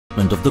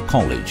of the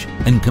college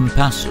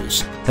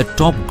encompasses a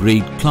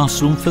top-grade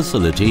classroom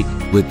facility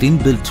with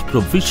inbuilt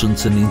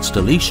provisions and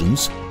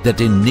installations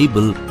that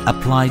enable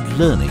applied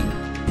learning,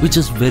 which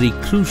is very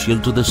crucial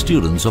to the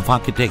students of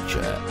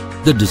architecture.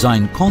 The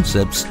design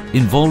concepts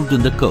involved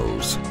in the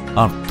course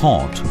are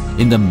taught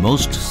in the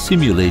most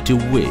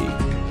simulative way,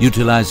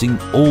 utilizing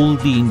all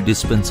the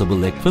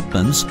indispensable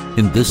equipments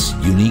in this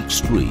unique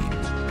stream.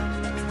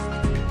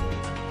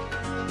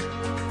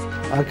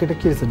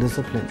 Architecture is a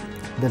discipline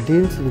that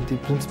deals with the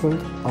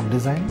principles of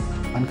design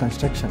and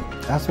construction,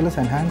 as well as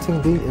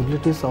enhancing the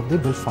abilities of the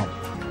built form.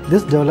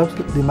 This develops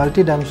the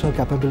multi-dimensional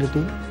capability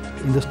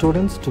in the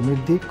students to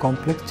meet the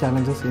complex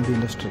challenges in the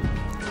industry.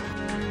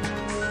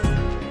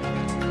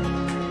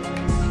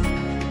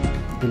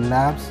 The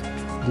labs,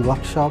 the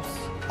workshops,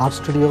 art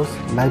studios,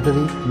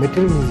 library,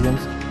 material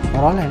museums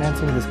are all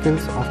enhancing the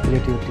skills of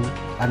creativity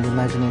and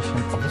imagination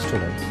of the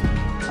students.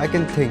 I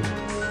can think,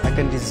 I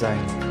can design,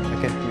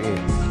 I can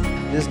create.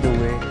 This is the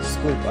way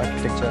School of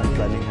Architecture and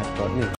Planning has taught me.